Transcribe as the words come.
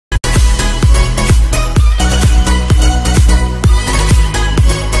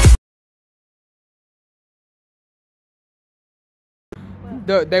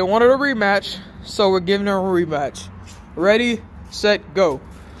they wanted a rematch, so we're giving them a rematch. Ready, set, go.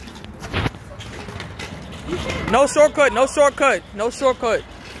 No shortcut, no shortcut, no shortcut.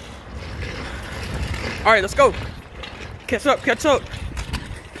 All right, let's go. Catch up, catch up.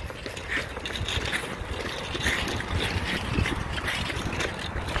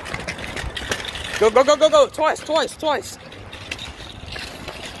 Go, go, go, go, go. Twice, twice, twice.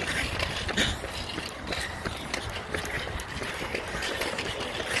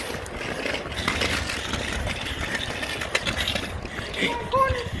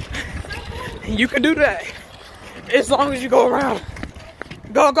 You can do that as long as you go around.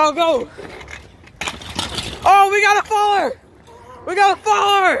 Go, go, go. Oh, we got a faller. We got a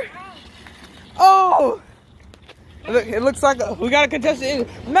faller. Oh. It looks like we got a contestant.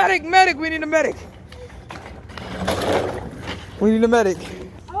 Medic, medic. We need a medic. We need a medic.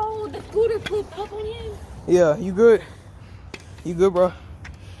 Oh, the scooter flipped up on him. Yeah, you good? You good, bro?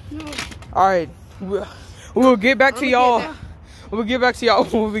 No. All right. We'll get back to y'all. We'll get back to y'all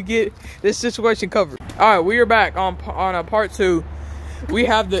when we get this situation covered. All right, we are back on part 2. We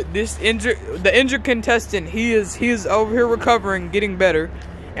have the injured contestant. He is over here recovering, getting better,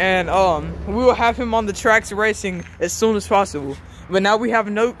 and we will have him on the tracks racing as soon as possible. But now we have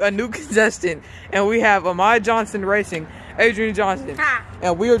a new contestant, and we have Amaya Johnson racing Adrian Johnson,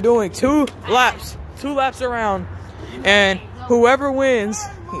 and we are doing 2 laps around, and whoever wins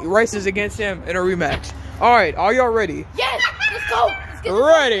races against him in a rematch. All right, are y'all ready? Yes, let's go. Let's get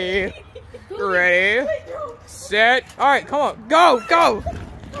ready, ready, set. All right, come on, go, go, go,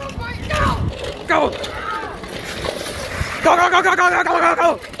 go, go, go, go, go, go, go,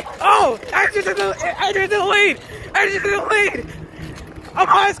 go. Oh, Adrian's in the lead. Adrian's in the lead.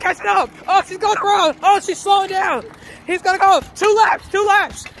 Amaya's catching up. Oh, she's going around. Oh, she's slowing down. He's gonna go 2 laps, 2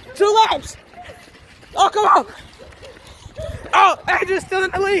 laps, 2 laps. Oh, come on. Oh, Adrian's still in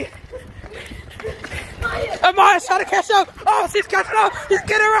the lead. Amaya's trying to catch up. Oh, she's catching up. She's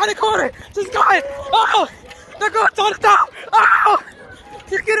getting around the corner. She's going. Oh, they're going to the top. Oh,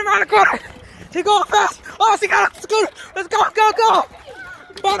 she's getting around the corner. She's going fast. Oh, she got a scooter. Let's go, go, go.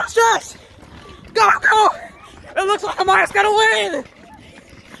 Bottom stretch. Go, go. It looks like Amaya's going to win.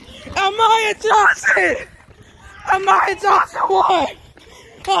 Amaya Johnson. Amaya Johnson won.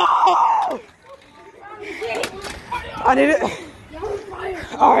 Oh. I need it.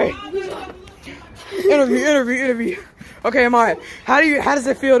 All right. Interview. Okay, Amaya, how does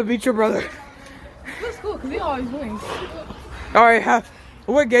it feel to beat your brother? That's cool, because he always wins. All right,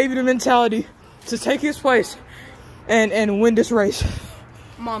 what gave you the mentality to take his place and win this race?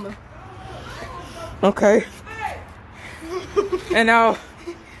 Mama. Okay. And now,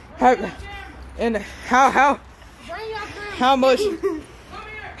 how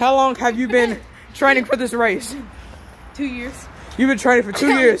long have you been training for this race? 2 years. You've been training for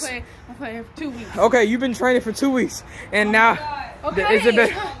 2 years. I'm playing for 2 weeks. Okay, you've been training for 2 weeks, and now is it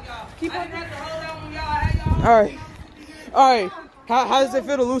been? Keep on. All right. How does it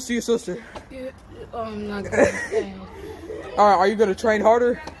feel to lose to your sister? Not good. All right, are you gonna train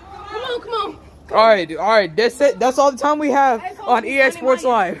harder? Come on. All right. That's it. That's all the time we have on EA Sports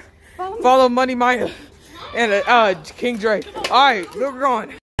Live. Follow Money Maya and King Drake. All right, we're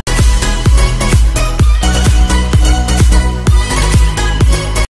going.